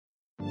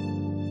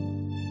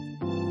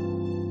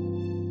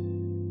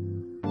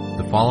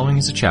following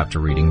is a chapter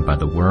reading by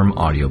the Worm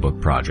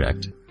Audiobook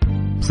Project.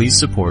 Please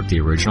support the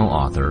original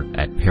author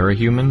at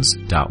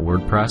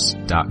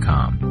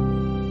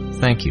parahumans.wordpress.com.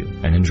 Thank you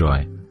and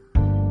enjoy.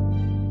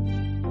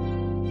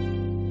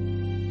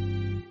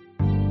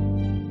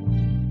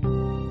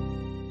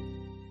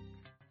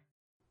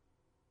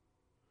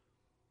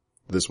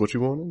 This what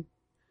you wanted?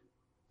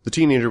 The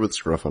teenager with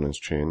scruff on his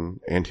chin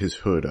and his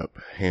hood up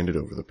handed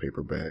over the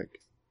paper bag.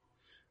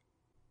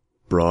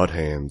 Broad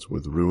hands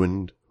with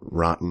ruined,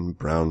 rotten,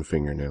 brown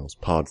fingernails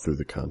pawed through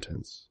the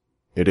contents.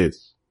 It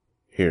is.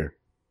 Here.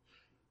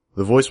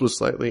 The voice was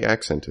slightly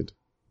accented,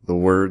 the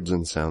words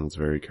and sounds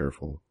very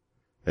careful,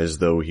 as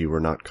though he were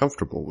not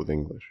comfortable with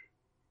English.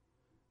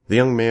 The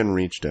young man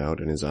reached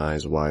out and his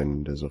eyes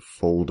widened as a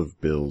fold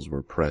of bills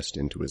were pressed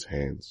into his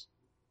hands.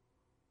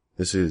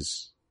 This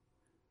is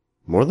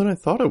more than I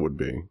thought it would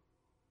be.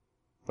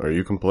 Are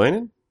you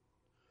complaining?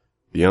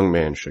 The young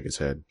man shook his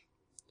head.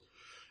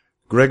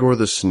 Gregor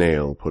the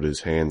snail put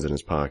his hands in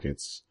his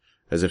pockets,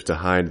 as if to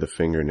hide the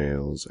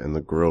fingernails and the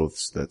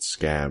growths that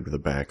scabbed the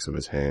backs of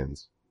his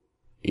hands.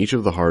 Each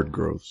of the hard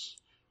growths,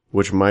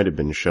 which might have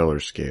been shell or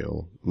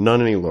scale,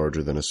 none any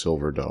larger than a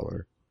silver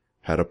dollar,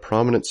 had a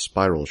prominent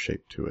spiral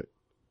shape to it.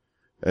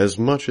 As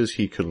much as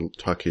he could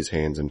tuck his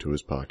hands into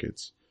his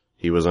pockets,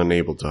 he was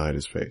unable to hide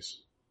his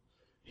face.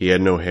 He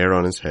had no hair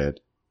on his head,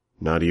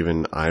 not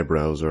even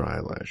eyebrows or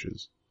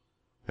eyelashes,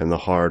 and the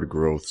hard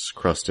growths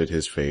crusted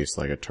his face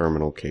like a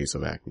terminal case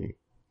of acne.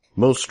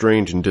 Most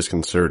strange and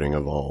disconcerting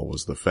of all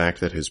was the fact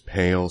that his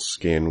pale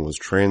skin was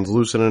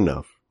translucent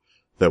enough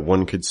that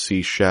one could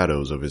see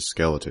shadows of his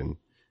skeleton,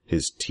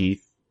 his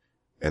teeth,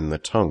 and the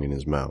tongue in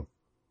his mouth.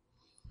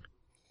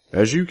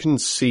 As you can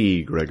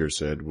see, Gregor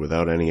said,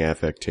 without any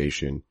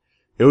affectation,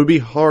 it would be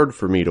hard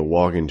for me to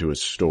walk into a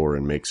store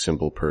and make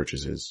simple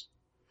purchases.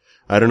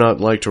 I do not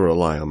like to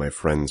rely on my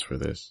friends for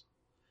this.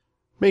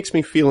 Makes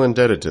me feel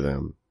indebted to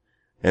them,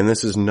 and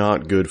this is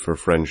not good for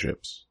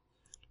friendships.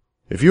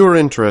 If you are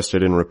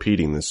interested in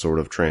repeating this sort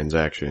of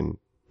transaction,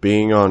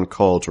 being on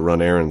call to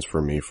run errands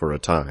for me for a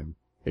time,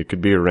 it could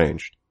be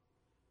arranged.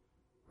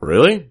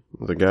 Really?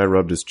 The guy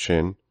rubbed his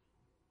chin.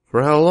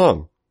 For how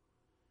long?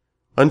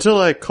 Until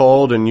I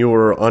called and you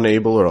were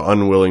unable or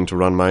unwilling to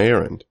run my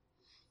errand.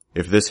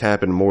 If this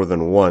happened more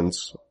than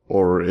once,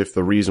 or if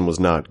the reason was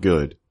not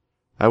good,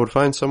 I would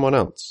find someone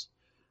else,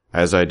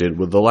 as I did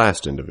with the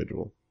last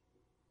individual.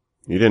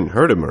 You didn't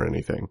hurt him or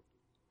anything?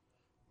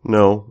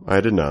 No,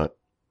 I did not.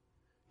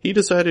 He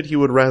decided he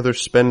would rather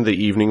spend the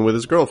evening with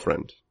his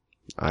girlfriend.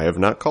 I have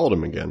not called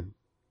him again.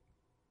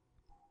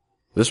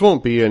 This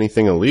won't be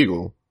anything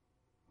illegal.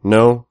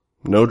 No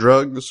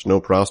drugs, no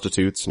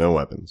prostitutes, no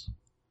weapons.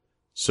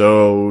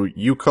 So,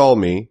 you call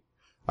me,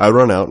 I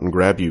run out and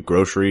grab you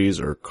groceries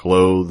or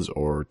clothes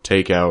or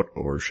takeout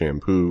or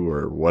shampoo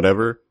or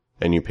whatever,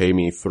 and you pay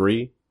me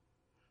 $3?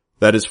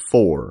 That is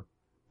 4,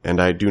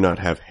 and I do not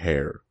have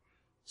hair.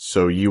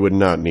 So you would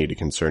not need to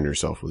concern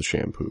yourself with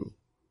shampoo.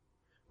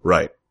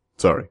 Right.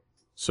 Sorry.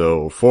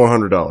 So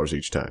 $400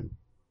 each time.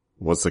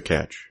 What's the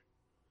catch?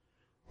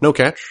 No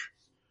catch.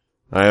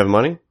 I have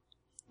money.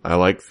 I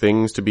like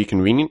things to be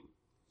convenient.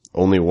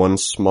 Only one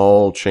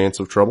small chance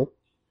of trouble.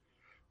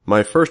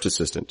 My first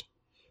assistant.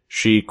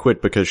 She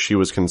quit because she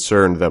was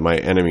concerned that my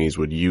enemies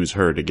would use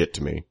her to get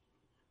to me.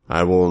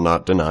 I will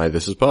not deny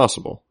this is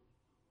possible.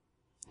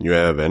 You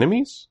have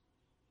enemies?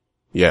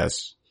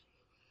 Yes.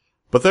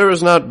 But there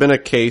has not been a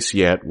case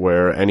yet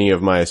where any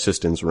of my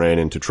assistants ran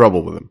into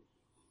trouble with him.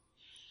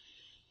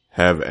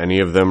 Have any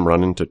of them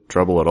run into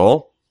trouble at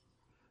all?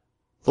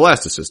 The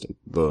last assistant,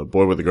 the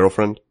boy with the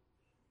girlfriend,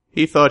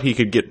 he thought he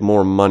could get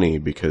more money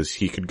because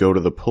he could go to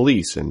the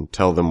police and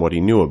tell them what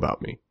he knew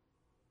about me.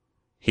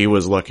 He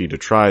was lucky to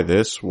try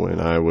this when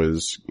I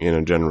was in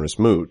a generous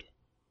mood.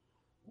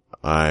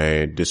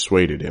 I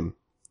dissuaded him.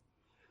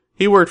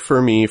 He worked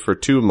for me for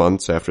 2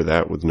 months after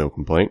that with no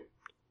complaint.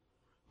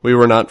 We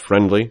were not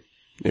friendly.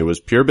 It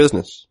was pure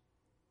business.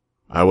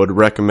 I would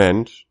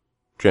recommend,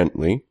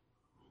 gently,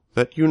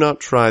 that you not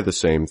try the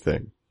same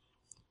thing.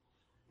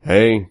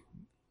 Hey,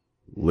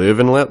 live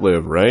and let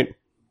live, right?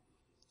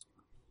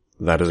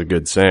 That is a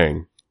good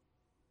saying.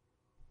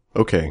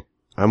 Okay,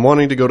 I'm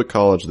wanting to go to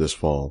college this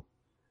fall,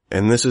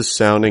 and this is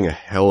sounding a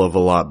hell of a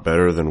lot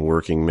better than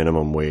working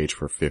minimum wage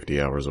for 50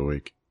 hours a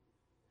week.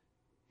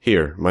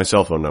 Here, my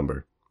cell phone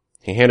number.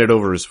 He handed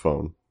over his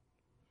phone.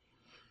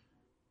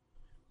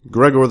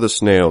 Gregor the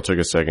snail took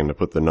a second to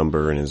put the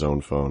number in his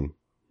own phone.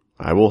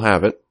 I will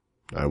have it.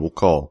 I will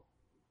call.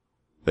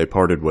 They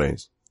parted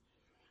ways.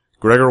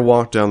 Gregor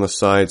walked down the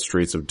side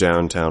streets of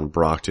downtown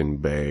Brockton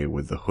Bay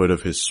with the hood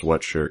of his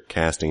sweatshirt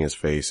casting his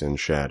face in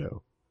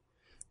shadow.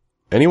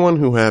 Anyone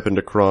who happened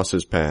to cross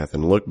his path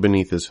and look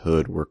beneath his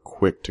hood were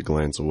quick to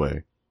glance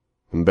away.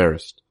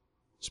 Embarrassed.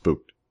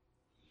 Spooked.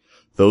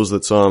 Those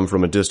that saw him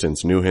from a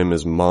distance knew him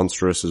as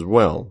monstrous as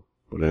well,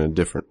 but in a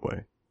different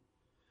way.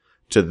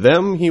 To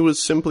them, he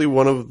was simply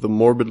one of the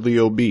morbidly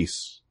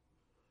obese.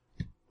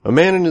 A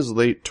man in his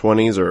late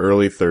 20s or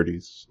early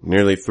 30s,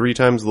 nearly 3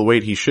 times the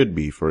weight he should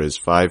be for his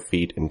 5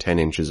 feet and 10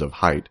 inches of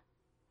height.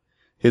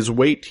 His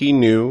weight, he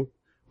knew,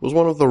 was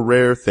one of the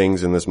rare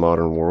things in this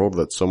modern world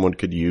that someone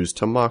could use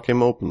to mock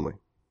him openly.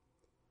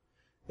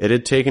 It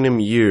had taken him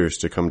years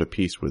to come to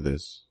peace with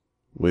this,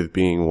 with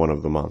being one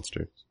of the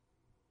monsters.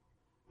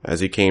 As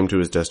he came to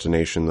his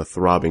destination, the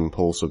throbbing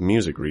pulse of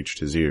music reached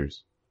his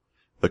ears.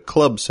 The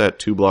club sat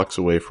 2 blocks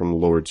away from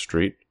Lord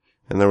Street,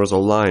 and there was a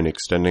line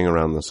extending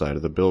around the side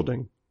of the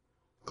building.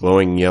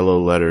 Glowing yellow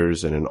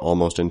letters in an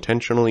almost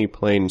intentionally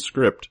plain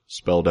script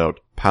spelled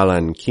out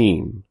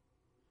Palanquin.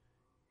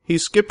 He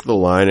skipped the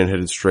line and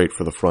headed straight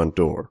for the front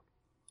door.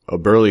 A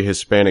burly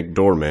Hispanic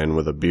doorman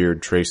with a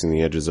beard tracing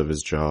the edges of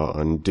his jaw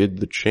undid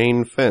the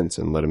chain fence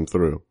and let him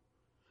through.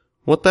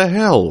 "What the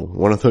hell?"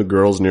 one of the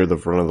girls near the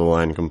front of the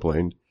line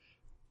complained.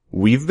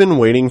 "We've been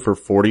waiting for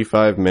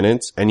 45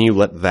 minutes and you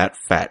let that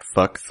fat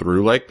fuck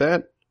through like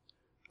that?"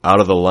 "Out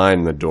of the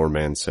line," the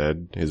doorman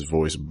said, his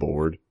voice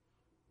bored.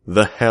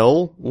 "The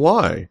hell?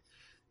 Why?"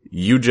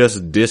 "You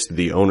just dissed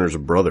the owner's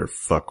brother,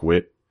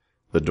 fuckwit,"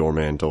 the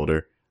doorman told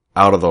her.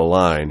 "Out of the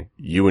line.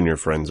 You and your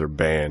friends are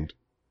banned."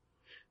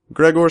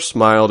 Gregor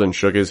smiled and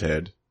shook his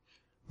head.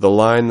 The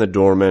line the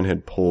doorman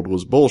had pulled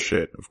was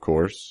bullshit, of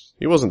course.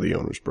 He wasn't the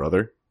owner's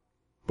brother.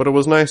 But it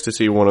was nice to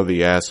see one of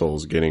the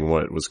assholes getting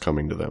what was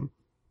coming to them.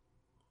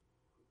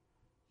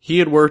 He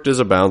had worked as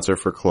a bouncer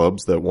for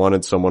clubs that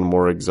wanted someone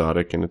more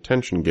exotic and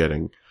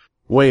attention-getting,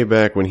 way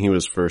back when he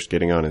was first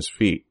getting on his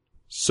feet.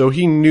 So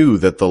he knew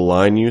that the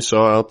line you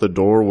saw out the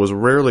door was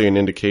rarely an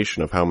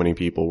indication of how many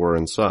people were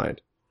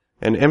inside.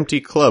 An empty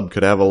club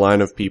could have a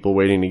line of people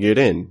waiting to get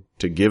in,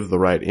 to give the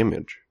right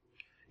image.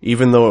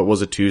 Even though it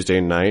was a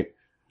Tuesday night,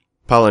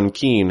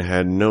 Palanquin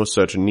had no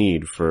such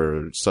need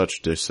for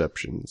such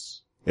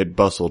deceptions. It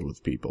bustled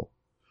with people.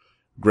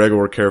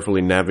 Gregor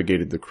carefully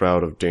navigated the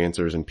crowd of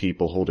dancers and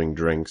people holding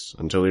drinks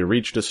until he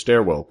reached a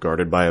stairwell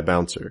guarded by a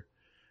bouncer.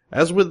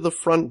 As with the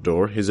front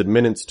door, his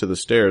admittance to the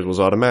stairs was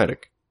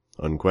automatic,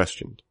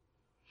 unquestioned.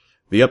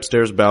 The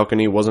upstairs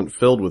balcony wasn't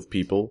filled with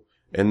people,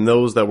 and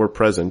those that were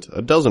present,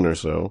 a dozen or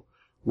so,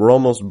 were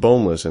almost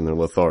boneless in their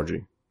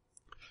lethargy.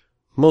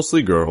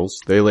 Mostly girls,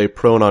 they lay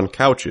prone on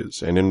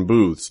couches and in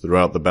booths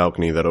throughout the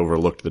balcony that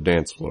overlooked the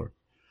dance floor.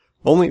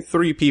 Only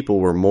 3 people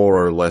were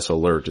more or less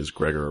alert as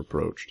Gregor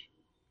approached.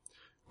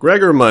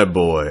 "Gregor, my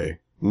boy!"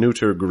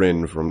 Neuter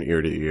grinned from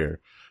ear to ear.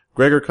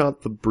 Gregor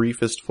caught the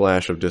briefest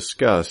flash of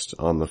disgust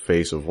on the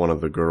face of one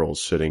of the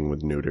girls sitting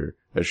with Neuter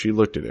as she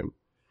looked at him.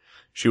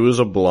 She was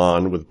a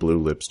blonde with blue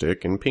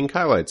lipstick and pink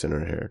highlights in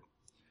her hair.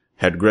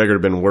 Had Gregor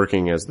been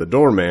working as the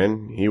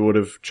doorman, he would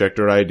have checked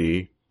her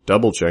ID,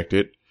 double-checked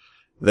it.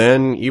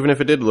 Then, even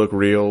if it did look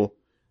real,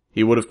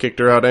 he would have kicked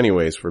her out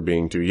anyways for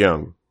being too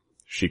young.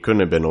 She couldn't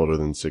have been older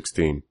than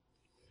 16.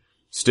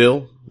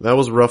 Still, that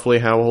was roughly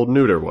how old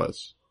Neuter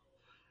was.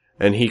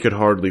 And he could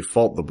hardly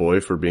fault the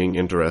boy for being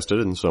interested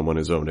in someone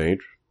his own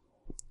age.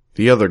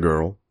 The other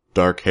girl,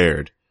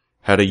 dark-haired,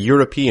 had a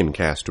European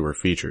cast to her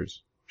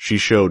features. She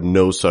showed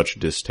no such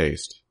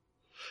distaste.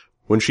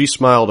 When she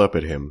smiled up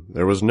at him,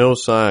 there was no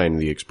sign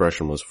the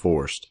expression was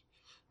forced.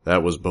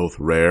 That was both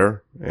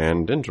rare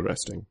and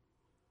interesting.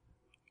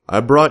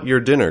 "I brought your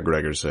dinner,"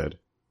 Gregor said.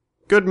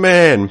 "Good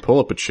man, pull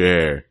up a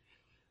chair.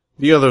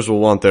 The others will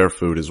want their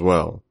food as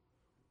well.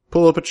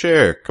 Pull up a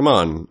chair, come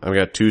on, I've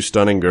got 2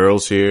 stunning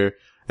girls here,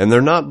 and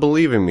they're not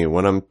believing me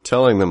when I'm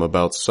telling them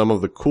about some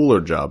of the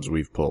cooler jobs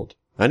we've pulled.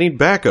 I need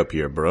backup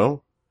here,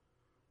 bro."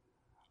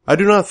 "I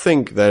do not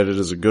think that it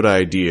is a good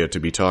idea to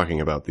be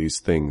talking about these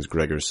things,"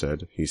 Gregor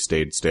said. He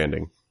stayed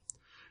standing.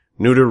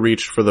 Neuter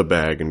reached for the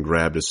bag and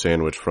grabbed a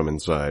sandwich from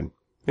inside.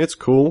 "It's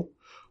cool.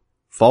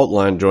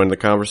 Faultline joined the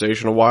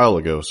conversation a while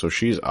ago, so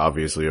she's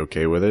obviously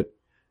okay with it.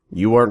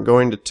 You aren't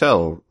going to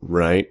tell,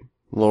 right,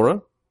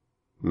 Laura?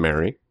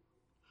 Mary?"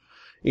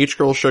 Each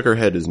girl shook her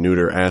head as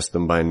Neuter asked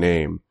them by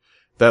name.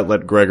 That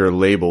let Gregor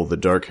label the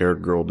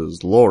dark-haired girl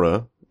as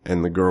Laura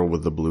and the girl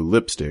with the blue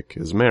lipstick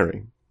as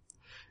Mary.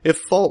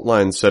 If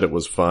Faultline said it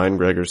was fine,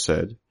 Gregor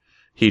said.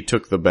 He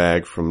took the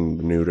bag from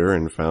Neuter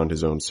and found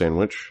his own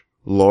sandwich.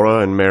 "Laura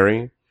and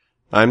Mary,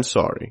 I'm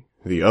sorry.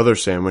 The other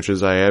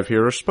sandwiches I have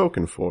here are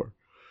spoken for.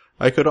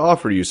 I could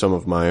offer you some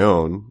of my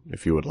own,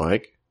 if you would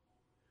like."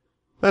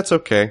 "That's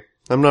okay.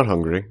 I'm not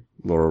hungry,"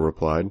 Laura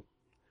replied.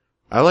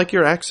 "I like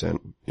your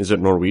accent. Is it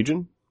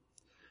Norwegian?"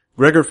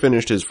 Gregor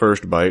finished his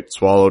first bite,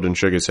 swallowed, and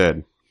shook his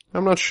head.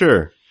 "I'm not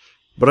sure,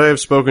 but I have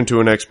spoken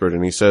to an expert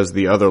and he says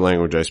the other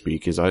language I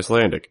speak is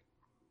Icelandic."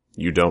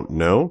 "You don't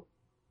know?"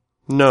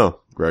 "No,"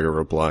 Gregor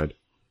replied.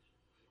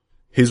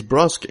 His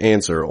brusque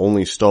answer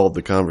only stalled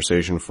the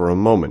conversation for a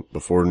moment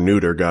before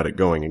Neuter got it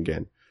going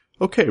again.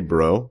 "Okay,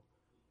 bro.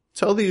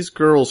 Tell these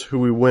girls who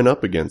we went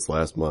up against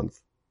last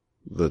month."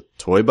 "The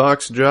toy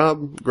box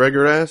job?"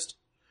 Gregor asked.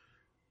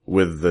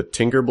 "With the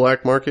Tinker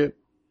Black Market?"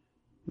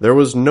 "There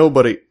was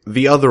nobody—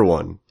 the other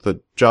one,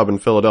 the job in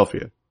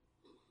Philadelphia."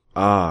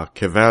 "Ah,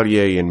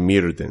 Cavalier and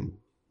Mirden."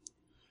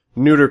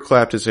 Neuter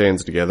clapped his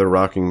hands together,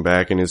 rocking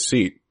back in his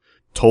seat.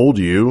 "Told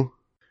you."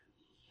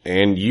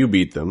 "And you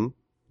beat them,"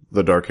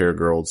 the dark-haired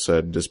girl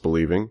said,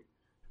 disbelieving.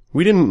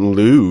 "We didn't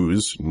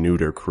lose,"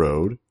 Neuter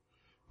crowed.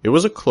 "It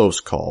was a close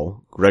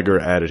call." Gregor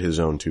added his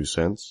own 2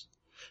 cents.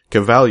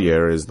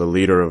 Cavalier is the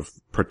leader of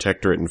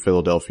Protectorate in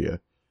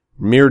Philadelphia.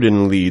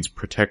 Mirden leads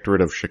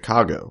Protectorate of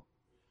Chicago.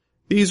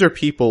 These are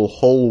people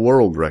whole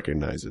world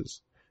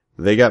recognizes.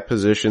 They got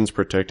positions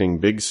protecting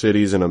big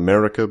cities in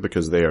America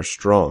because they are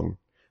strong,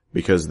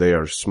 because they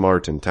are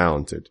smart and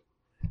talented.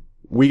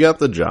 We got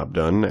the job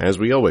done, as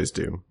we always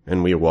do,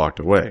 and we walked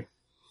away.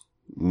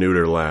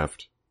 Neuter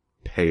laughed.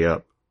 Pay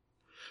up.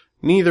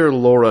 Neither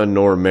Laura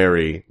nor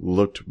Mary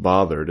looked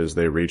bothered as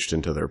they reached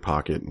into their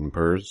pocket and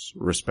purse,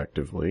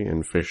 respectively,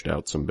 and fished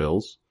out some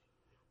bills.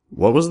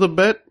 What was the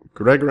bet?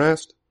 Gregor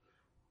asked.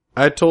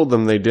 I told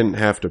them they didn't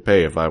have to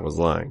pay if I was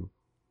lying.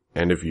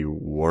 And if you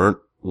weren't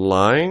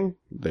lying,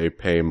 they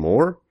pay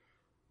more?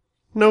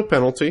 No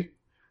penalty.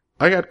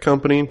 I got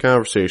company and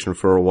conversation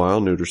for a while,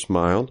 Neuter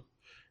smiled.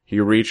 He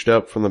reached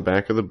up from the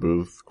back of the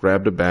booth,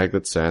 grabbed a bag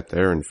that sat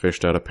there, and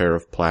fished out a pair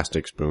of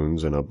plastic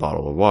spoons and a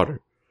bottle of water.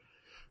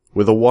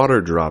 With a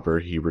water dropper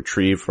he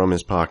retrieved from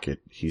his pocket,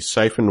 he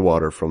siphoned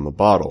water from the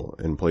bottle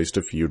and placed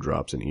a few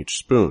drops in each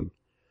spoon.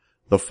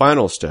 The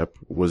final step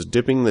was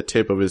dipping the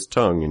tip of his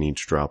tongue in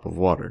each drop of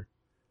water.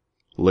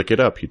 Lick it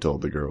up, he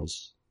told the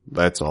girls.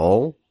 That's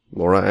all?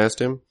 Laura asked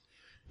him.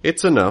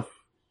 It's enough.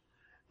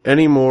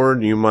 Any more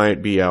and you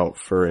might be out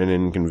for an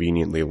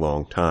inconveniently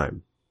long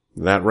time.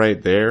 That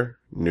right there,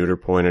 Neuter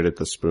pointed at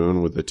the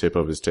spoon with the tip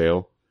of his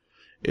tail,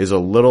 is a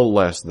little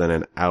less than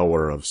an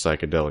hour of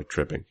psychedelic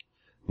tripping.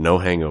 No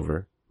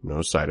hangover,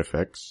 no side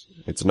effects,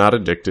 it's not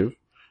addictive,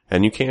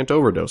 and you can't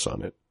overdose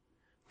on it.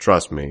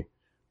 Trust me,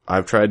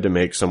 I've tried to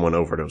make someone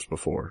overdose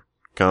before.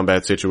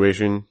 Combat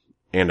situation,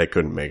 and I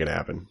couldn't make it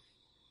happen.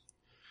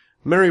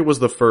 Mary was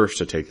the first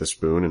to take the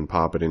spoon and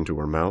pop it into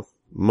her mouth.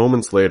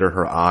 Moments later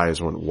her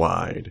eyes went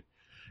wide,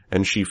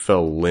 and she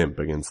fell limp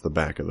against the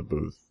back of the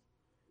booth.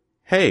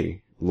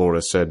 Hey,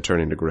 Laura said,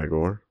 turning to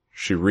Gregor.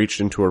 She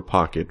reached into her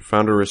pocket,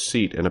 found a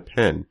receipt and a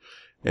pen,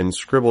 and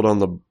scribbled on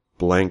the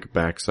blank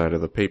backside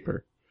of the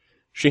paper.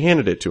 She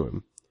handed it to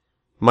him.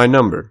 My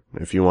number,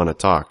 if you want to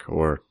talk,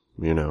 or,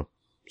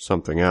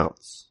 something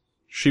else.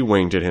 She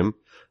winked at him,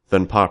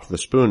 then popped the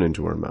spoon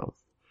into her mouth.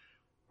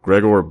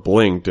 Gregor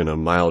blinked in a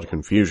mild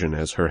confusion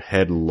as her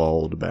head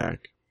lolled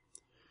back.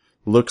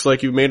 Looks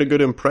like you've made a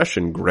good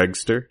impression,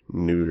 Gregster,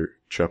 Neuter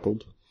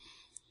chuckled.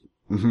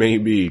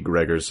 Maybe,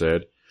 Gregor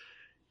said.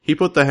 He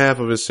put the half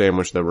of his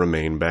sandwich that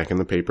remained back in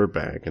the paper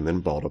bag and then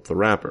balled up the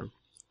wrapper.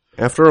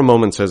 After a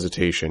moment's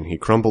hesitation, he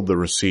crumpled the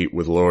receipt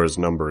with Laura's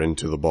number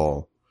into the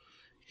ball.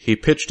 He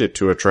pitched it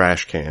to a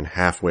trash can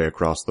halfway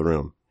across the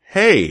room.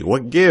 Hey,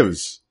 what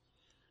gives?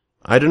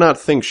 I do not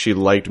think she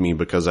liked me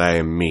because I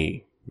am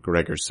me,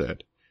 Gregor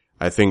said.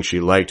 I think she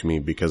liked me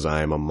because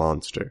I am a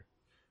monster.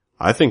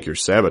 I think you're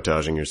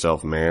sabotaging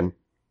yourself, man.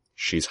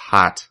 She's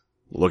hot.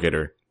 Look at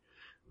her.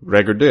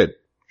 Gregor did.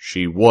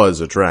 She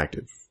was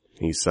attractive.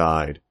 He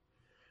sighed.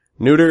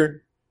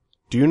 Neuter,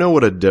 do you know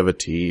what a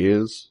devotee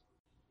is?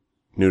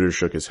 Neuter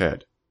shook his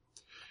head.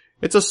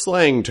 It's a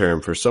slang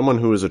term for someone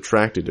who is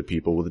attracted to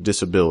people with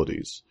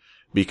disabilities,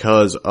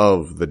 because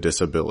of the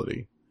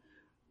disability.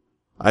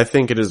 I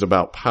think it is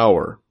about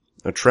power,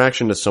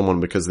 attraction to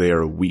someone because they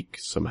are weak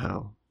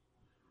somehow.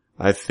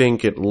 I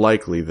think it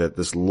likely that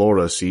this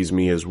Laura sees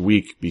me as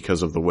weak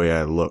because of the way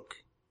I look,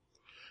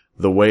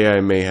 the way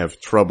I may have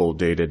trouble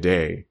day to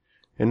day,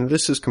 and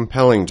this is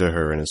compelling to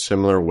her in a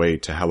similar way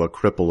to how a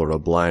cripple or a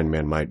blind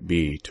man might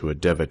be to a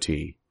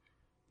devotee.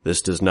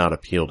 This does not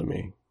appeal to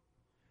me.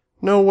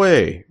 No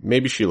way.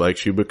 Maybe she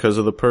likes you because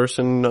of the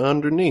person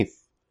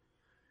underneath.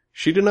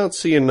 She did not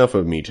see enough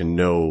of me to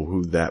know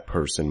who that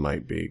person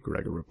might be,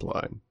 Gregor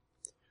replied.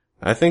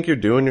 I think you're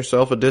doing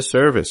yourself a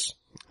disservice.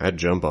 I'd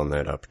jump on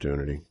that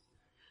opportunity.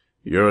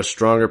 You're a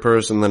stronger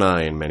person than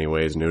I in many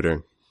ways,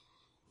 Neuter.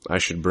 I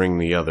should bring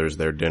the others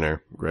their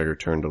dinner. Gregor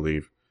turned to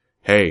leave.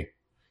 Hey,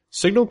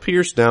 signal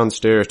Pierce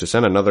downstairs to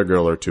send another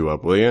girl or two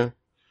up, will you?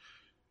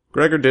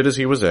 Gregor did as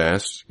he was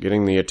asked,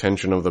 getting the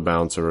attention of the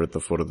bouncer at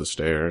the foot of the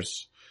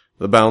stairs.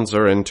 The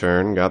bouncer, in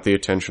turn, got the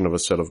attention of a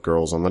set of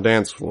girls on the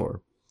dance floor.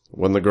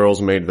 When the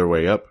girls made their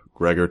way up,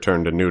 Gregor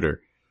turned to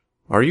Neuter.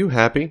 Are you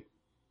happy?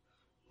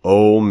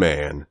 Oh,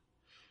 man.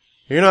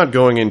 You're not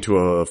going into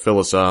a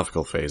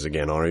philosophical phase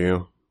again, are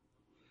you?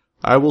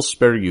 I will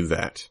spare you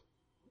that.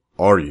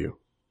 Are you?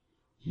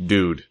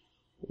 Dude,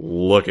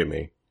 look at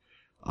me.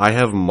 I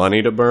have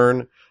money to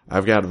burn.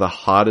 I've got the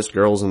hottest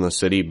girls in the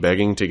city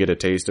begging to get a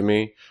taste of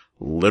me,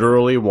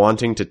 literally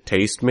wanting to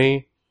taste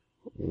me.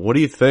 What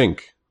do you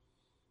think?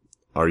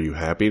 Are you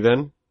happy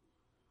then?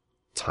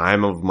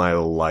 Time of my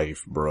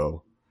life,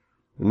 bro.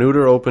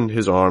 Neuter opened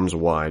his arms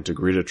wide to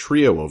greet a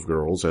trio of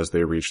girls as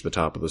they reached the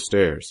top of the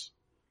stairs.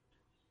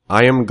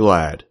 I am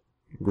glad.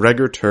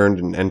 Gregor turned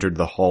and entered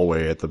the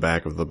hallway at the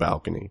back of the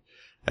balcony.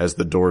 As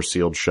the door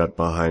sealed shut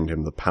behind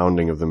him, the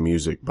pounding of the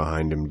music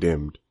behind him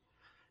dimmed.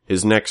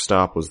 His next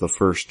stop was the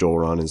first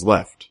door on his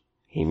left.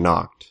 He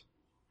knocked.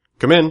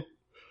 Come in.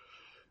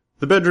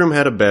 The bedroom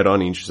had a bed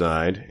on each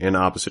side and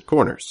opposite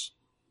corners.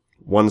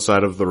 One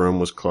side of the room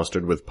was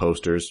clustered with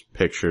posters,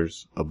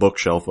 pictures, a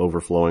bookshelf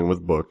overflowing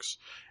with books,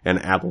 an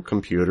Apple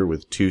computer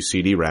with 2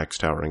 CD racks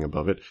towering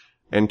above it,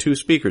 and 2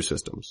 speaker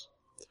systems.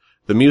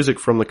 The music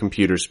from the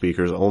computer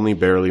speakers only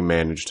barely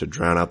managed to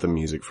drown out the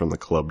music from the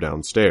club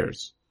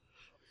downstairs.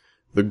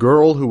 The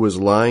girl who was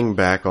lying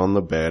back on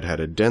the bed had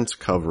a dense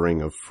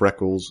covering of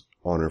freckles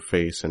on her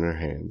face and her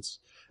hands,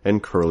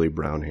 and curly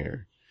brown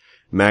hair.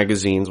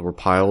 Magazines were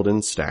piled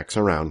in stacks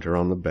around her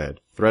on the bed,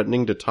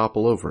 threatening to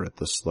topple over at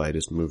the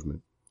slightest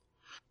movement.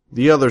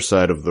 The other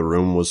side of the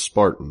room was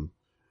Spartan.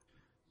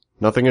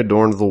 Nothing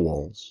adorned the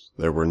walls.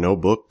 There were no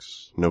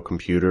books, no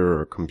computer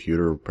or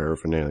computer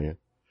paraphernalia.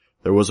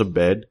 There was a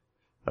bed,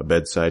 a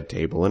bedside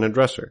table, and a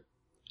dresser.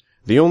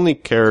 The only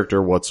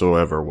character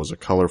whatsoever was a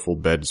colorful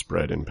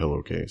bedspread and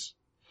pillowcase.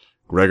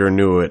 Gregor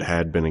knew it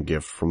had been a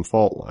gift from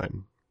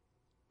Faultline.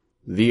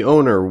 The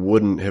owner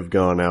wouldn't have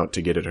gone out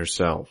to get it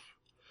herself.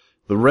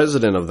 The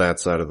resident of that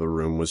side of the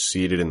room was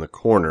seated in the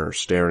corner,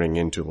 staring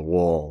into the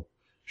wall.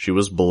 She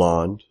was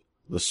blonde,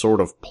 the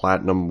sort of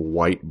platinum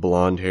white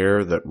blonde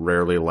hair that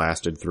rarely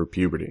lasted through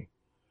puberty.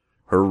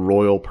 Her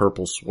royal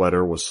purple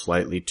sweater was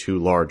slightly too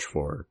large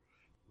for her,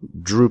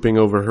 drooping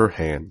over her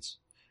hands,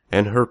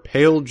 and her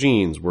pale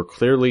jeans were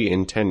clearly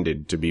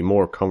intended to be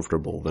more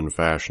comfortable than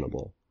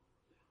fashionable.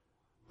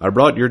 "I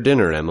brought your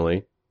dinner,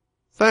 Emily."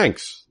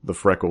 "Thanks," the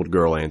freckled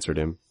girl answered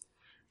him.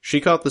 She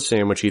caught the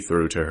sandwich he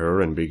threw to her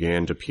and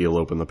began to peel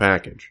open the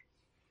package.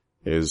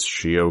 "Is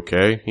she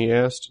okay?" he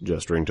asked,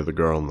 gesturing to the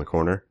girl in the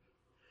corner.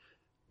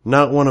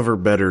 "Not one of her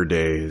better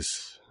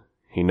days."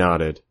 He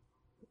nodded.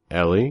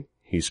 "Ellie,"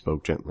 he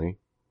spoke gently,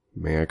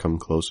 "may I come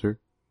closer?"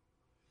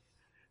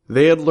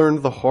 They had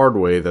learned the hard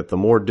way that the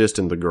more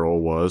distant the girl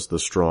was, the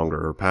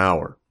stronger her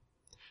power.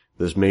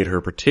 This made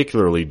her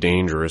particularly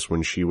dangerous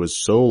when she was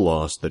so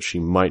lost that she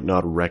might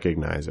not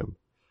recognize him.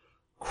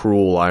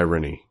 Cruel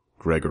irony,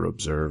 Gregor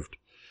observed,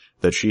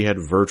 that she had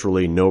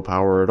virtually no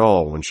power at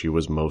all when she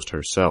was most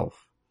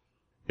herself.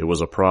 It was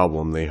a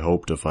problem they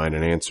hoped to find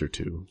an answer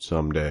to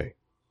someday.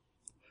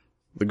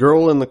 The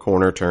girl in the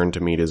corner turned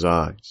to meet his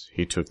eyes.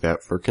 He took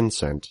that for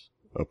consent,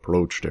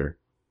 approached her,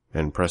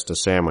 and pressed a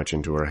sandwich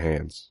into her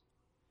hands.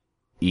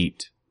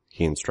 "Eat,"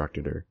 he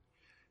instructed her.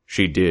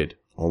 She did,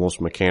 almost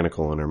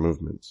mechanical in her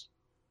movements.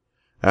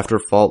 After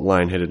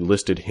Faultline had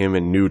enlisted him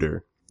and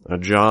Neuter, a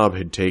job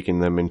had taken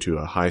them into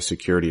a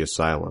high-security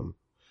asylum.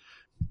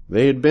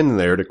 They had been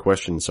there to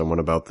question someone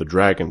about the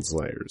Dragon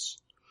Slayers,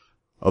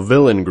 a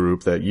villain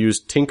group that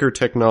used Tinker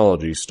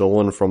technology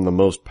stolen from the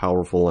most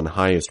powerful and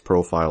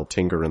highest-profile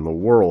Tinker in the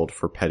world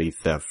for petty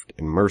theft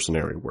and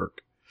mercenary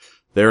work.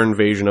 Their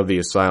invasion of the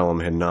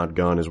asylum had not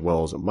gone as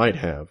well as it might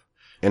have,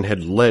 and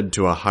had led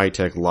to a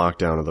high-tech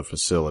lockdown of the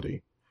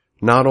facility.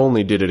 Not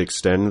only did it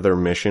extend their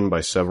mission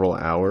by several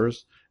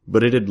hours,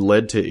 but it had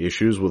led to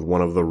issues with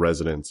one of the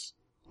residents,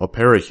 a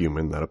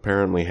parahuman that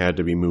apparently had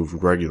to be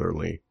moved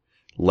regularly,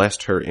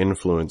 lest her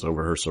influence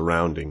over her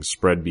surroundings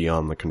spread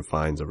beyond the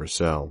confines of her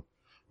cell,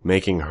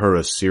 making her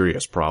a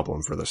serious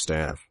problem for the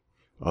staff,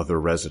 other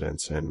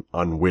residents, and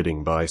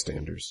unwitting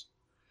bystanders.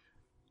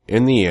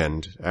 In the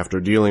end, after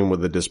dealing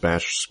with the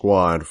dispatched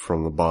squad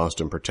from the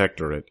Boston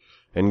Protectorate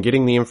and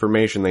getting the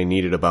information they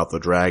needed about the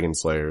Dragon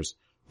Slayers,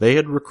 they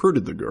had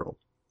recruited the girl.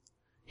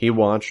 He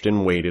watched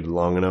and waited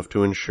long enough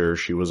to ensure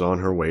she was on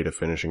her way to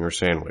finishing her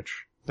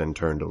sandwich, then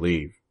turned to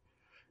leave.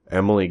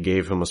 Emily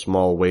gave him a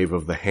small wave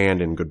of the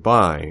hand in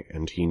goodbye,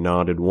 and he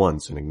nodded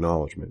once in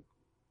acknowledgement.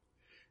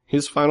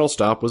 His final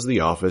stop was the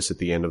office at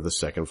the end of the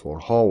second-floor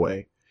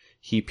hallway.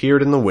 He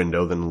peered in the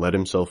window, then let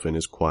himself in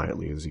as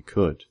quietly as he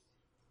could.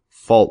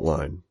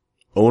 Faultline,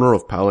 owner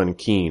of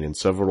Palanquin and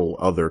several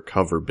other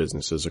cover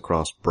businesses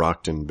across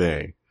Brockton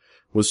Bay,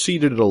 was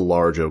seated at a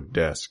large oak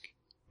desk.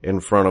 In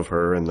front of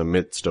her, in the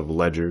midst of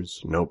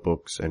ledgers,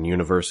 notebooks, and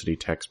university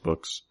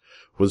textbooks,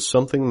 was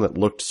something that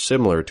looked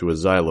similar to a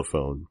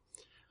xylophone,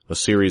 a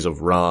series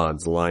of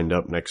rods lined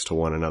up next to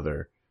one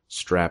another,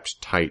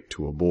 strapped tight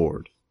to a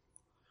board.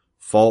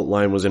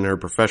 Faultline was in her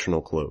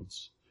professional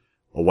clothes,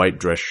 a white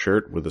dress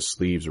shirt with the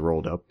sleeves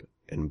rolled up,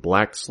 and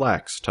black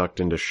slacks tucked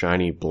into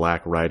shiny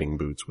black riding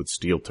boots with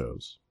steel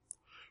toes.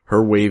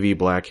 Her wavy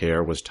black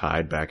hair was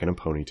tied back in a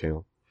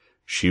ponytail.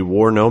 She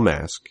wore no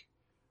mask.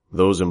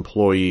 Those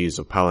employees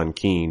of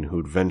Palanquin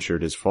who'd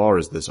ventured as far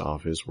as this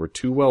office were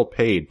too well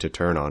paid to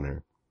turn on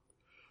her.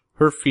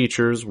 Her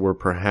features were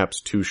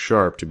perhaps too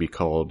sharp to be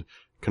called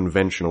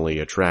conventionally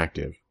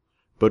attractive,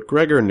 but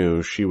Gregor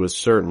knew she was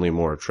certainly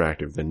more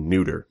attractive than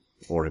Neuter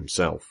or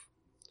himself.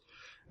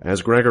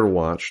 As Gregor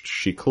watched,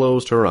 she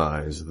closed her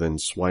eyes, then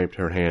swiped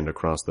her hand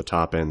across the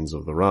top ends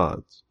of the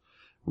rods.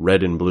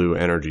 Red and blue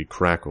energy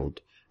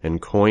crackled,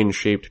 and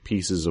coin-shaped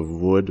pieces of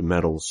wood,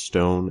 metal,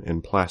 stone,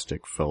 and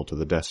plastic fell to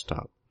the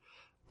desktop.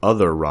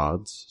 Other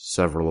rods,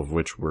 several of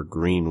which were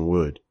green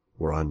wood,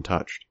 were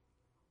untouched.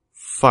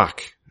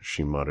 "Fuck,"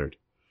 she muttered.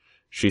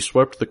 She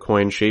swept the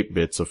coin-shaped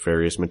bits of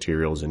various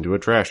materials into a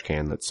trash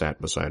can that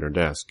sat beside her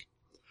desk.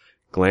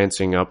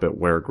 Glancing up at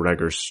where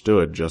Gregor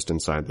stood just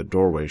inside the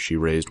doorway, she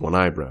raised one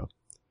eyebrow.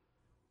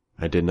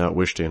 "I did not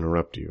wish to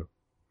interrupt you."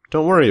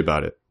 "Don't worry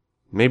about it.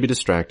 Maybe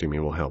distracting me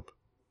will help."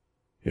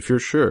 "If you're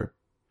sure."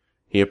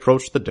 He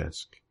approached the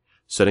desk,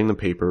 setting the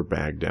paper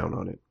bag down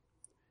on it.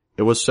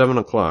 It was 7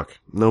 o'clock.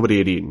 Nobody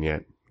had eaten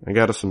yet. I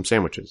got us some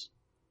sandwiches.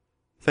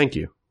 Thank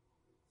you.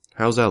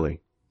 How's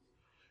Ellie?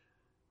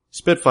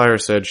 Spitfire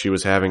said she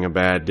was having a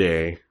bad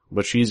day,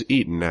 but she's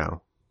eaten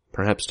now.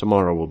 Perhaps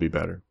tomorrow will be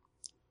better.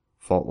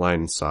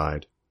 Faultline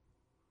sighed.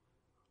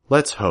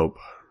 Let's hope.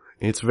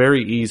 It's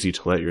very easy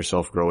to let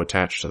yourself grow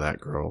attached to that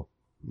girl.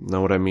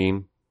 Know what I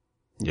mean?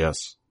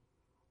 Yes.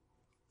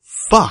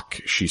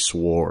 Fuck, she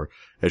swore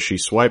as she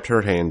swiped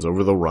her hands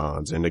over the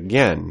rods, and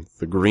again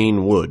the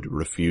green wood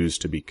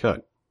refused to be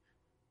cut.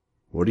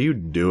 What are you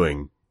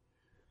doing?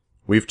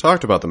 We've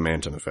talked about the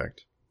Manton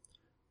effect.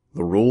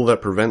 The rule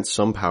that prevents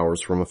some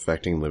powers from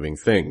affecting living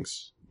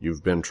things.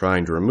 You've been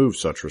trying to remove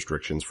such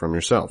restrictions from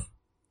yourself.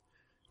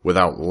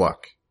 Without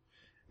luck.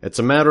 It's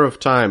a matter of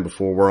time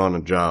before we're on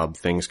a job,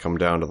 things come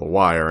down to the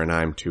wire, and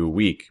I'm too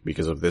weak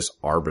because of this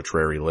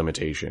arbitrary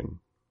limitation.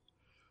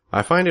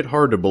 I find it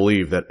hard to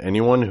believe that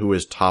anyone who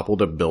has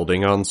toppled a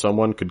building on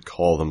someone could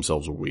call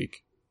themselves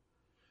weak.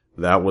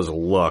 That was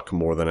luck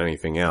more than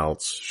anything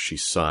else, she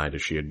sighed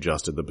as she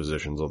adjusted the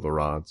positions of the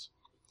rods.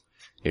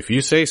 If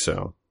you say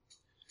so.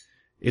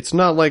 It's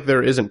not like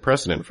there isn't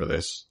precedent for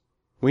this.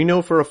 We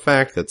know for a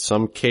fact that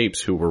some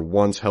capes who were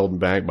once held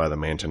back by the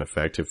Manton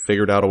effect have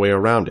figured out a way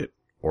around it,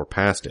 or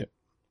past it.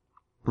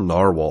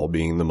 Narwhal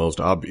being the most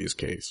obvious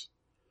case.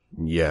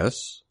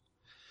 Yes.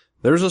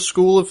 There's a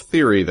school of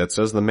theory that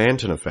says the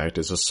Manton effect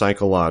is a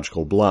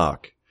psychological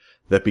block,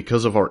 that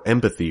because of our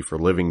empathy for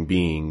living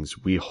beings,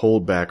 we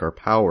hold back our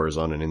powers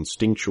on an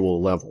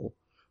instinctual level.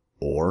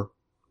 Or,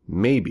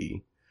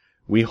 maybe,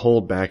 we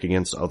hold back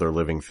against other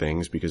living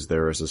things because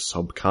there is a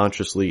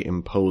subconsciously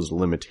imposed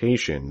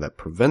limitation that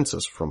prevents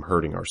us from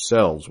hurting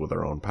ourselves with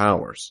our own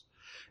powers,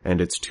 and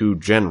it's too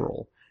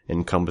general,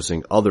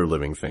 encompassing other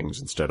living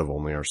things instead of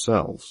only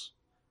ourselves.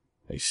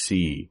 I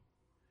see.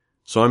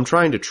 So I'm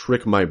trying to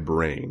trick my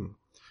brain.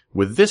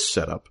 With this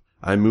setup,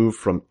 I move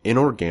from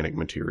inorganic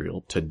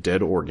material to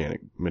dead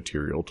organic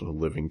material to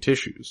living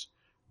tissues.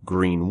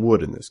 Green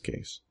wood in this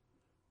case.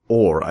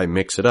 Or I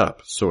mix it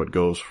up so it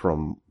goes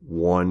from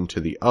one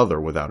to the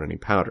other without any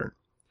pattern.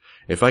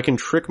 If I can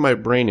trick my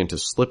brain into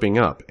slipping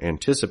up,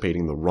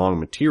 anticipating the wrong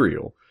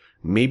material,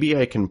 maybe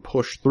I can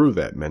push through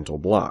that mental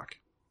block.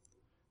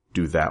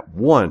 Do that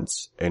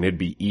once, and it'd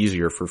be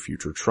easier for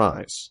future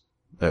tries.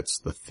 That's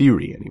the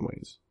theory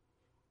anyways.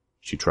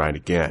 She tried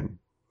again.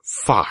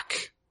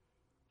 Fuck!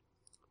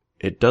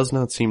 It does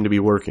not seem to be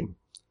working.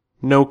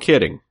 No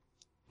kidding.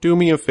 Do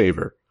me a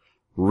favor.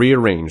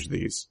 Rearrange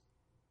these.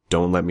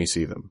 Don't let me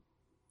see them.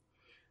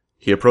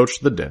 He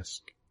approached the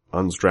desk,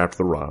 unstrapped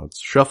the rods,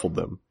 shuffled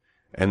them,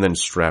 and then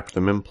strapped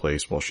them in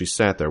place while she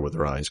sat there with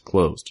her eyes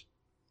closed.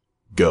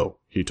 Go,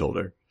 he told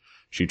her.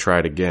 She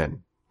tried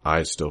again,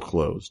 eyes still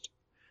closed.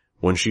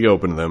 When she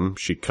opened them,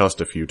 she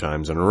cussed a few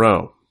times in a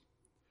row.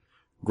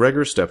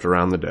 Gregor stepped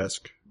around the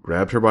desk,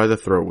 grabbed her by the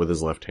throat with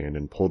his left hand,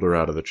 and pulled her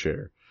out of the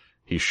chair.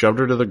 He shoved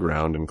her to the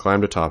ground and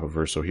climbed atop of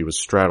her so he was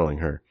straddling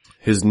her,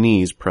 his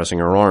knees pressing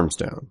her arms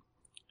down.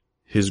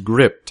 His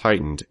grip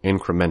tightened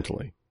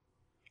incrementally.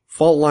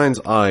 Faultline's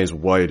eyes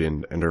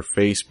widened and her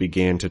face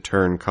began to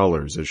turn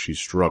colors as she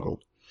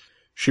struggled.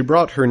 She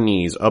brought her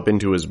knees up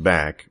into his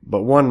back,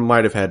 but one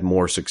might have had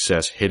more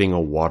success hitting a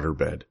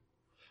waterbed.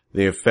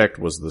 The effect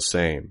was the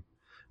same.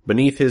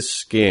 Beneath his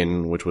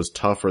skin, which was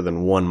tougher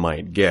than one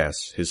might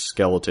guess, his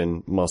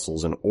skeleton,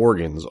 muscles, and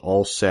organs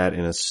all sat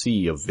in a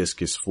sea of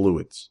viscous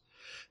fluids.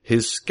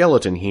 His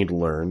skeleton, he'd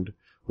learned,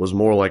 was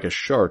more like a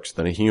shark's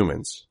than a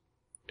human's.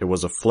 It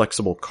was a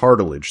flexible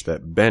cartilage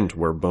that bent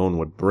where bone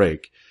would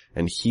break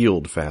and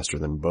healed faster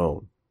than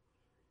bone.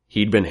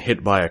 He'd been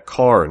hit by a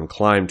car and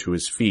climbed to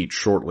his feet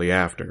shortly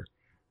after.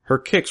 Her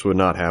kicks would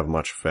not have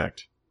much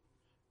effect.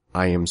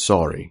 I am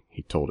sorry,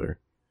 he told her.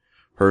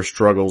 Her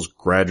struggles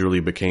gradually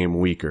became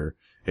weaker.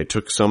 It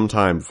took some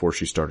time before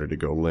she started to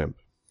go limp.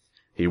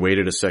 He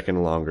waited a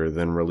second longer,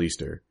 then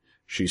released her.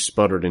 She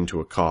sputtered into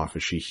a cough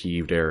as she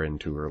heaved air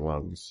into her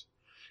lungs.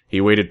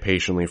 He waited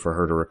patiently for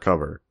her to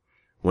recover.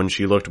 When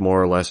she looked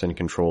more or less in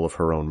control of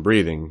her own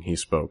breathing, he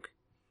spoke.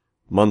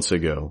 Months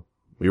ago,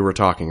 we were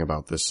talking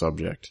about this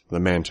subject, the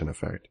Manton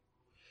effect.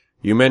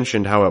 You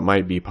mentioned how it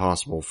might be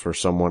possible for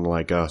someone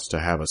like us to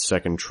have a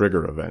second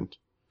trigger event,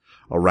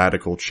 a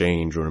radical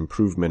change or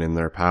improvement in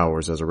their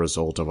powers as a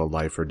result of a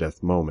life or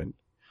death moment.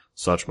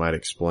 Such might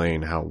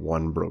explain how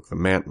one broke the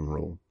Manton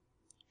rule.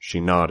 She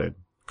nodded,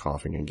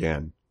 coughing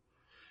again.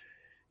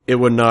 It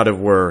would not have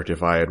worked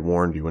if I had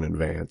warned you in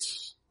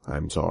advance.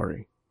 I'm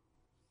sorry.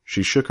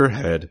 She shook her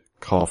head,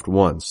 coughed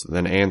once,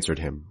 then answered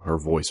him, her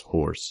voice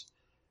hoarse.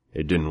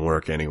 It didn't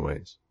work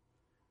anyways.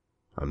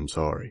 I'm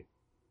sorry.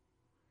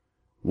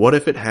 What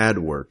if it had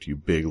worked, you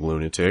big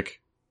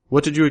lunatic?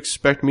 What did you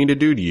expect me to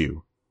do to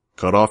you?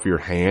 Cut off your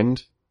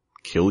hand?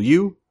 Kill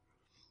you?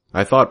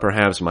 I thought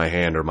perhaps my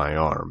hand or my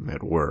arm,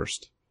 at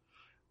worst.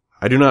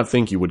 I do not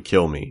think you would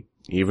kill me,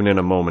 even in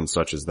a moment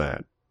such as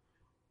that.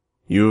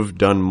 You have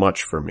done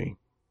much for me.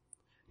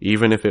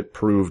 Even if it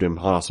proved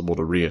impossible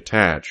to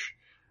reattach,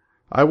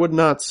 I would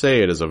not say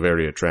it is a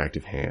very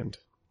attractive hand.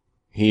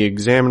 He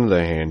examined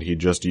the hand he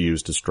just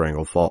used to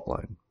strangle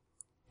Faultline.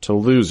 To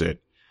lose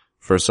it,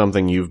 for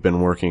something you've been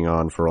working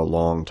on for a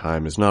long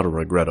time, is not a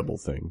regrettable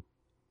thing.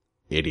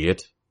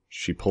 idiot.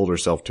 She pulled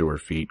herself to her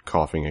feet,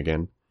 coughing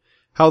again.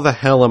 How the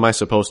hell am I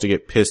supposed to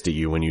get pissed at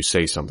you when you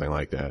say something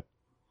like that?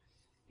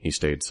 He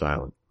stayed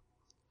silent.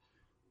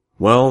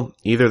 Well,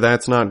 either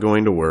that's not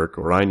going to work,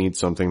 or I need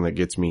something that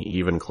gets me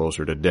even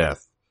closer to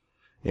death.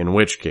 In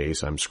which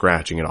case, I'm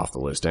scratching it off the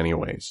list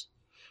anyways.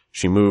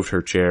 She moved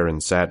her chair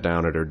and sat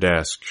down at her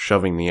desk,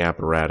 shoving the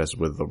apparatus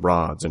with the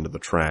rods into the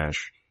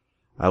trash.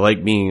 I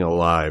like being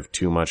alive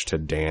too much to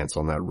dance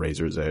on that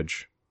razor's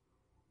edge.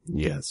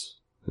 Yes,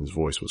 his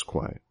voice was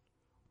quiet.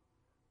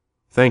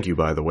 Thank you,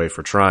 by the way,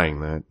 for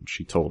trying that,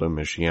 she told him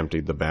as she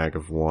emptied the bag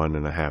of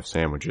 1.5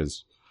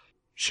 sandwiches.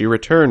 She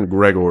returned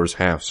Gregor's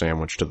half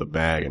sandwich to the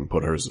bag and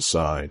put hers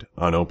aside,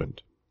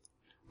 unopened.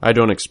 I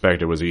don't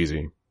expect it was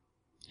easy.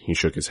 He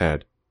shook his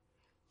head.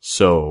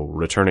 So,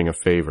 returning a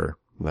favor,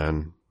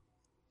 then.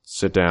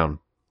 Sit down.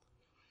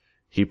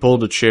 He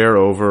pulled a chair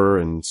over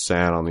and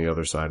sat on the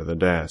other side of the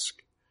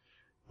desk.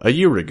 A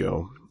year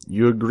ago,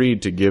 you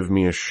agreed to give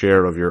me a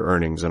share of your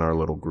earnings in our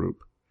little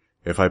group,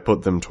 if I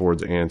put them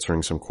towards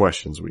answering some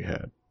questions we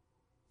had.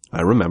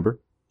 I remember.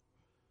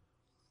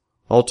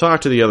 I'll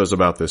talk to the others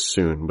about this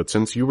soon, but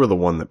since you were the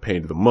one that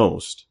paid the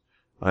most,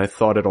 I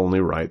thought it only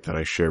right that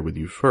I share with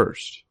you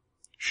first.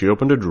 She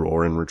opened a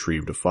drawer and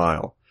retrieved a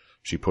file.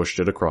 She pushed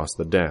it across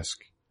the desk.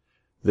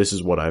 This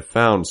is what I've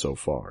found so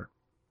far.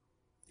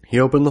 He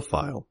opened the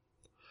file.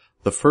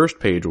 The first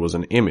page was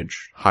an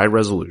image, high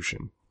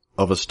resolution,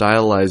 of a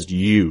stylized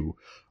U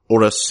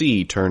or a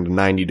C turned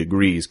 90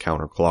 degrees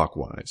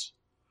counterclockwise.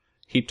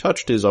 He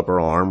touched his upper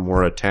arm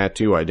where a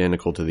tattoo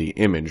identical to the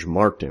image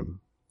marked him.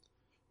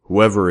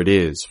 Whoever it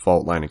is,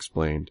 Faultline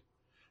explained,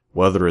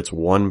 whether it's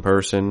one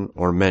person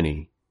or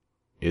many,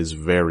 is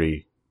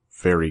very,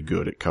 very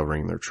good at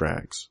covering their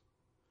tracks.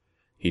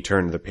 He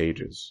turned the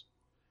pages.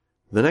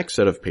 The next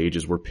set of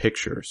pages were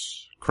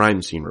pictures,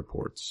 crime scene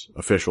reports,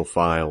 official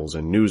files,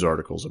 and news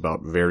articles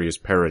about various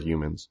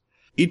parahumans,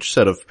 each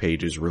set of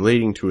pages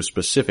relating to a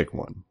specific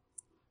one.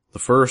 The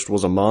first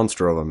was a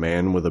monster of a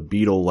man with a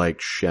beetle-like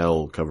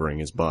shell covering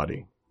his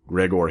body.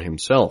 Gregor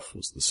himself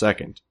was the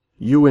second.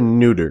 You and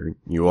Neuter,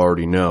 you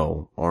already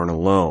know, aren't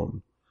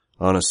alone.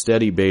 On a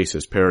steady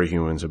basis,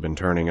 parahumans have been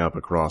turning up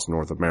across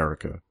North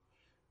America.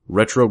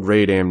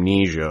 Retrograde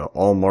amnesia,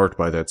 all marked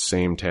by that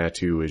same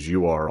tattoo as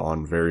you are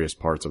on various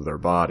parts of their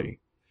body.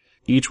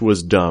 Each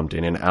was dumped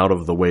in an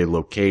out-of-the-way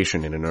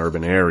location in an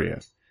urban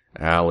area.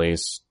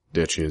 Alleys,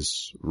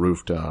 ditches,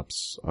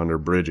 rooftops, under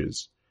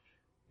bridges.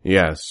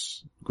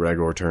 Yes,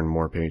 Gregor turned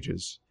more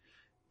pages.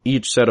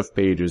 Each set of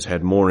pages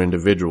had more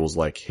individuals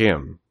like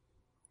him.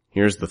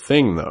 Here's the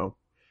thing, though.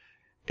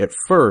 At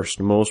first,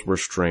 most were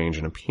strange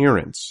in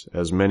appearance,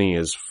 as many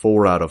as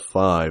 4 out of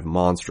 5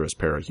 monstrous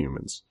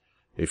parahumans,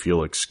 if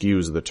you'll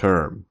excuse the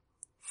term.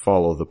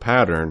 Follow the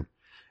pattern,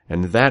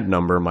 and that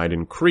number might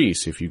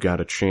increase if you got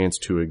a chance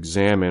to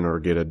examine or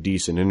get a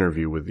decent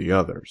interview with the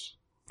others.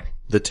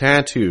 The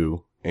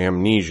tattoo,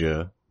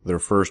 amnesia, their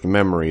first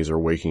memories are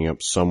waking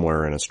up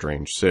somewhere in a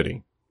strange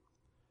city.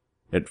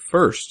 At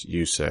first,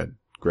 you said,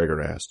 Gregor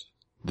asked.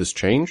 This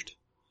changed?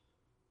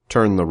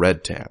 Turn the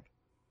red tab.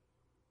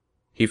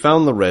 He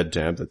found the red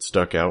tab that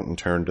stuck out and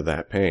turned to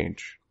that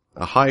page.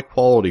 A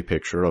high-quality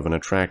picture of an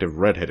attractive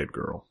red-headed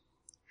girl.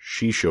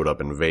 She showed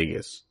up in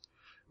Vegas.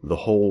 The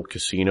whole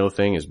casino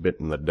thing is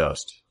bitten the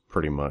dust,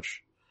 pretty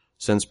much,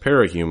 since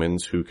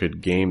parahumans who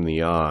could game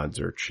the odds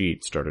or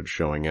cheat started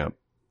showing up.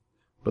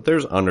 But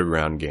there's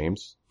underground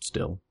games,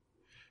 still.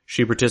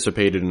 She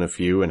participated in a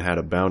few and had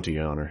a bounty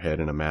on her head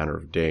in a matter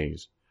of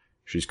days.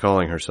 She's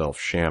calling herself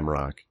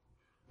Shamrock.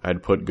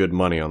 I'd put good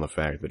money on the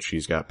fact that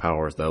she's got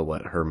powers that'll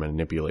let her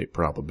manipulate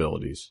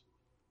probabilities.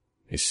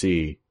 I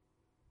see.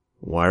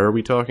 Why are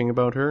we talking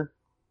about her?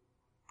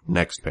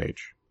 Next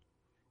page.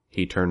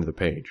 He turned the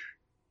page.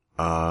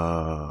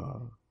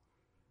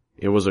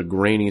 It was a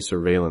grainy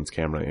surveillance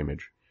camera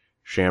image.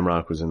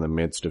 Shamrock was in the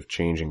midst of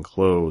changing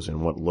clothes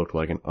in what looked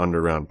like an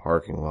underground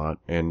parking lot,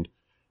 and,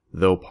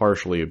 though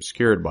partially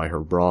obscured by her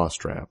bra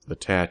strap, the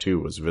tattoo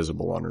was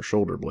visible on her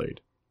shoulder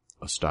blade.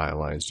 A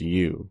stylized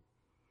U.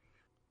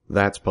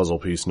 That's puzzle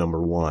piece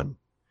number 1.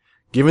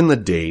 Given the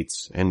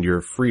dates, and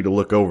you're free to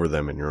look over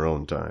them in your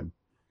own time,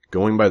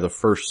 going by the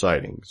first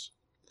sightings,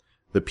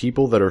 the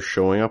people that are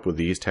showing up with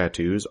these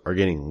tattoos are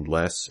getting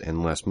less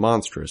and less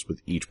monstrous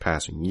with each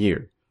passing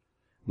year.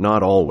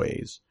 Not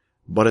always,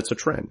 but it's a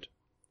trend.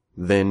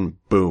 Then,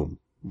 boom,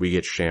 we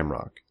get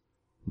Shamrock.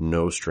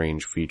 No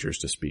strange features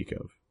to speak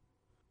of.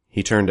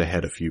 He turned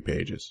ahead a few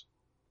pages.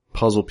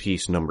 Puzzle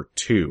piece number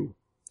 2.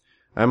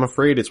 I'm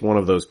afraid it's one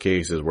of those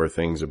cases where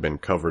things have been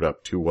covered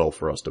up too well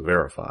for us to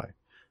verify.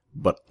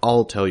 But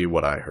I'll tell you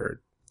what I heard.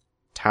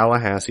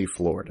 Tallahassee,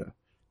 Florida.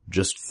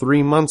 Just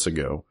 3 months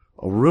ago,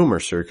 a rumor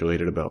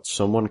circulated about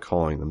someone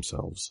calling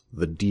themselves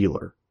the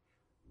Dealer.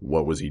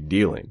 What was he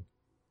dealing?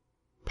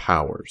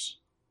 Powers.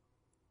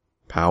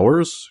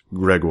 Powers?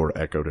 Gregor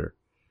echoed her.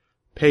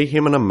 Pay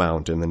him an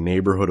amount in the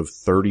neighborhood of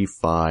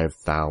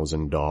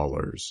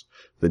 $35,000.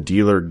 The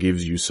dealer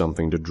gives you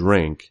something to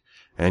drink,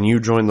 and you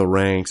join the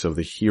ranks of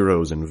the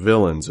heroes and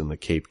villains in the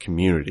Cape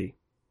community.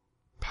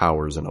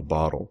 Powers in a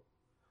bottle.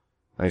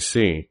 I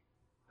see.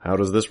 How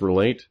does this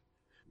relate?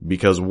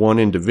 Because one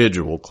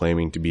individual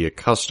claiming to be a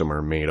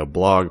customer made a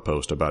blog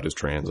post about his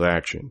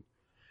transaction.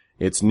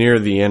 It's near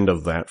the end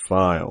of that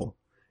file.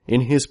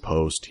 In his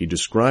post, he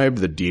described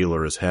the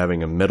dealer as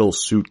having a metal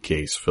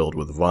suitcase filled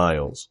with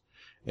vials.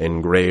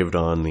 Engraved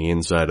on the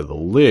inside of the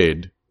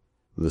lid,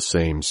 the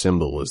same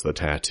symbol as the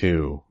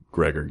tattoo,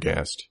 Gregor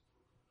guessed.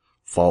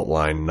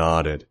 Faultline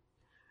nodded.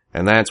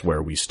 And that's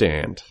where we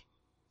stand.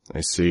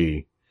 I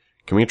see.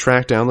 Can we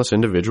track down this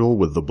individual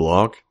with the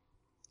blog?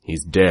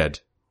 He's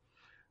dead.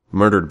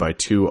 Murdered by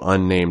 2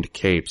 unnamed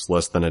capes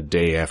less than a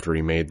day after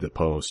he made the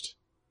post.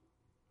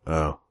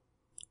 Oh.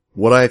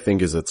 What I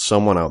think is that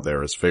someone out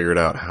there has figured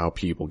out how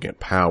people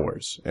get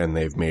powers, and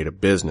they've made a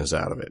business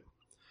out of it.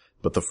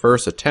 But the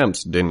first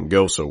attempts didn't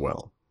go so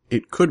well.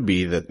 It could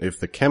be that if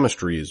the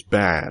chemistry is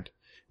bad,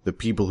 the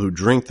people who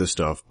drink the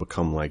stuff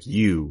become like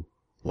you,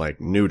 like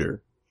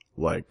Neuter,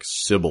 like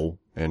Sybil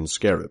and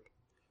Scarab.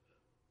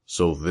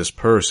 So this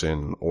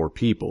person, or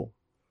people,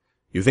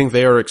 you think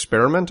they are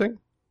experimenting?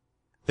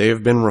 They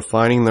have been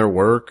refining their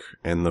work,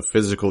 and the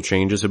physical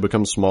changes have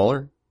become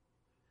smaller?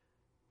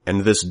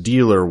 And this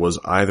dealer was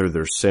either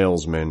their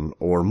salesman,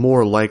 or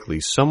more likely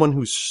someone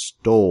who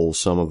stole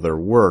some of their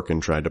work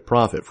and tried to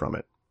profit from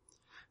it.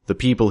 The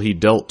people he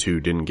dealt to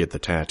didn't get the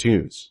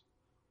tattoos.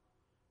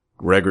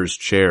 Gregor's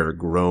chair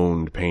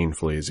groaned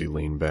painfully as he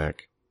leaned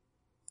back.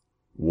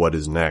 What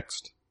is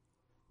next?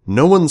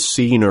 No one's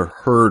seen or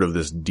heard of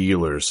this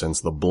dealer since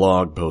the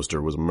blog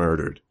poster was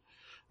murdered.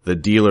 The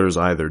dealer's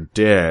either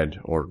dead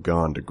or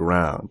gone to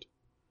ground.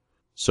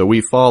 So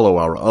we follow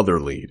our other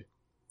lead.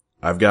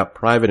 I've got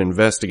private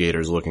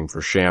investigators looking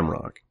for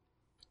Shamrock.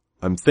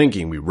 I'm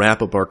thinking we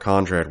wrap up our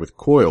contract with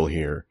Coil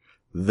here,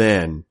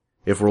 then,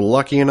 if we're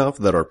lucky enough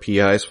that our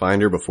PIs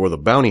find her before the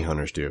bounty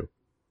hunters do,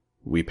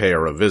 we pay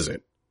her a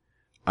visit.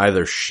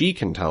 Either she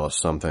can tell us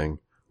something,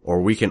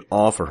 or we can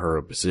offer her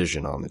a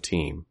position on the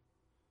team.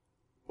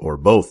 Or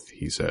both,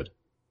 he said.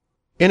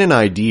 In an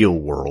ideal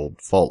world,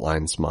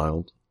 Faultline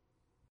smiled.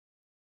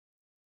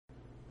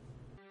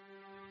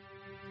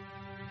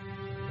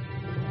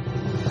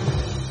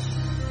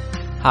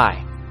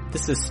 Hi,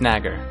 this is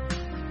Snagger.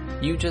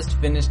 You just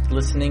finished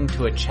listening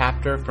to a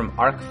chapter from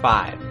Arc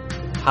 5,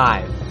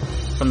 Hive,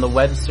 from the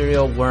web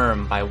serial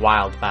Worm by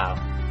Wildbow.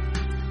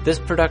 This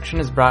production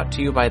is brought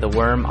to you by the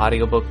Worm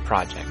Audiobook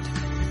Project.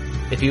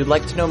 If you'd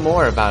like to know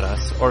more about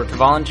us or to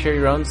volunteer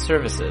your own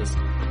services,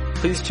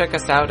 please check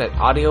us out at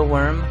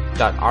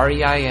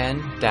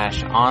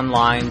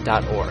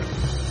audioworm.rein-online.org.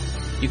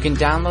 You can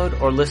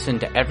download or listen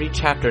to every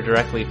chapter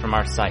directly from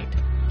our site,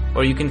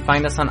 or you can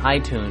find us on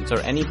iTunes or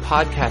any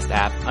podcast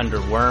app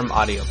under Worm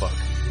Audiobook.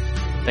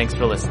 Thanks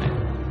for listening.